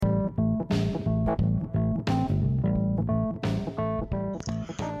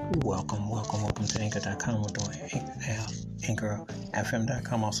to Anchor.com. We're doing Anchor,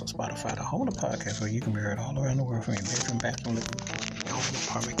 FM.com, also Spotify, the home of the podcast where you can be heard all around the world from your bedroom, bathroom, living room, your home,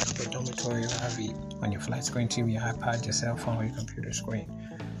 apartment, comfort, dormitory, or RV, on your flat screen TV, your iPod, your cell phone, or your computer screen,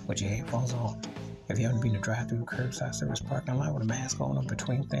 with your headphones on. If you haven't been to drive-through, curbside service, parking lot with a mask on or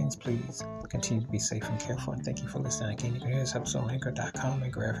between things, please continue to be safe and careful. And thank you for listening. Again, you can hear this episode on Anchor.com,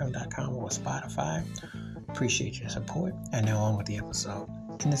 AnchorFM.com, or Spotify. Appreciate your support. And now on with the episode.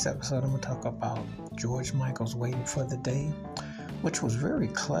 In this episode, I'm going to talk about George Michael's Waiting for the Day, which was very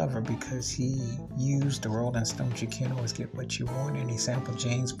clever because he used the Rolling Stones' You Can't Always Get What You Want, and he sampled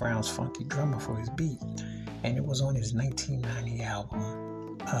James Brown's Funky Drummer for his beat. And it was on his 1990 album,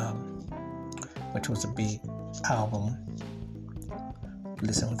 which was a big album,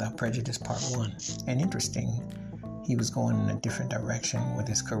 Listen Without Prejudice Part 1. And interesting, he was going in a different direction with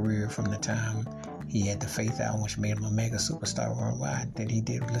his career from the time he had the Faith album, which made him a mega superstar worldwide, that he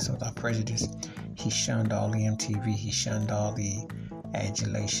did Listen Without Prejudice. He shunned all the MTV, he shunned all the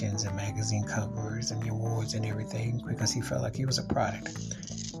adulations and magazine covers and the awards and everything because he felt like he was a product.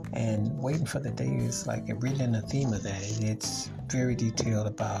 And Waiting for the Day is like really in the theme of that. It's very detailed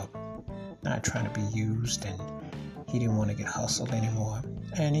about not trying to be used, and he didn't want to get hustled anymore.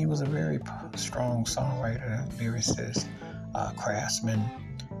 And he was a very strong songwriter, lyricist, craftsman,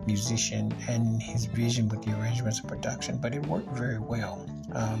 musician, and his vision with the arrangements and production, but it worked very well.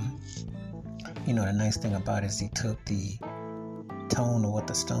 The nice thing about it is he took the tone of what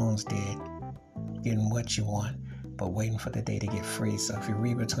the Stones did, Getting What You Want, but Waiting for the Day to Get Free. So if you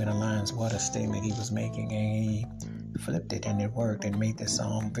read between the lines what a statement he was making, and he flipped it and it worked and made the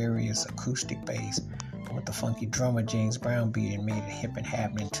song various acoustic bass with the funky drummer James Brown beat and made it hip and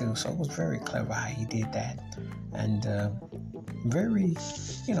happening too. So it was very clever how he did that, and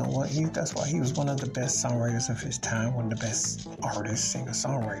that's why he was one of the best songwriters of his time, one of the best artists,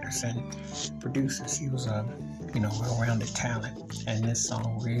 singer-songwriters, and producers. He was a well-rounded talent, and this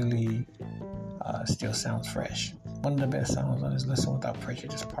song really still sounds fresh. One of the best songs on his Listen Without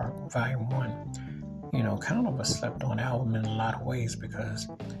Prejudice Volume 1. Kind of a slept-on album in a lot of ways because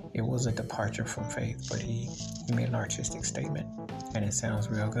it was a departure from Faith, but he made an artistic statement, and it sounds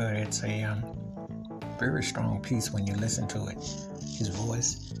real good. It's a very strong piece when you listen to it. His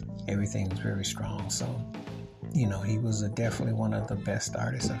voice, everything is very strong. So, he was definitely one of the best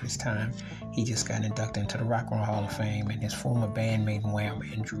artists of his time. He just got inducted into the Rock and Roll Hall of Fame, and his former bandmate Wham,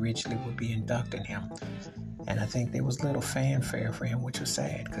 Andrew Ridgeley, would be inducting him. And I think there was little fanfare for him, which was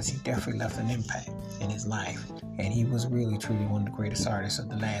sad because he definitely left an impact in his life. And he was really, truly one of the greatest artists of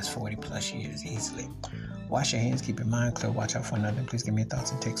the last 40 plus years, easily. Wash your hands, keep your mind clear, watch out for nothing. Please give me your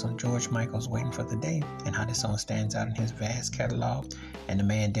thoughts and takes on George Michael's Waiting for the Day and how this song stands out in his vast catalog. And the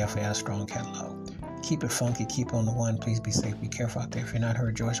man definitely had a strong catalog. Keep it funky, keep on the one. Please be safe, be careful out there. If you've not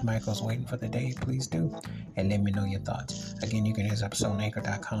heard George Michael's Waiting for the Day, please do. And let me know your thoughts. Again, you can hear this episode on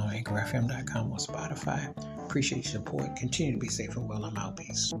Anchor.com, AnchorFM.com, or Spotify. Appreciate your support. Continue to be safe and well. I'm out.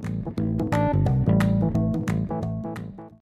 Peace.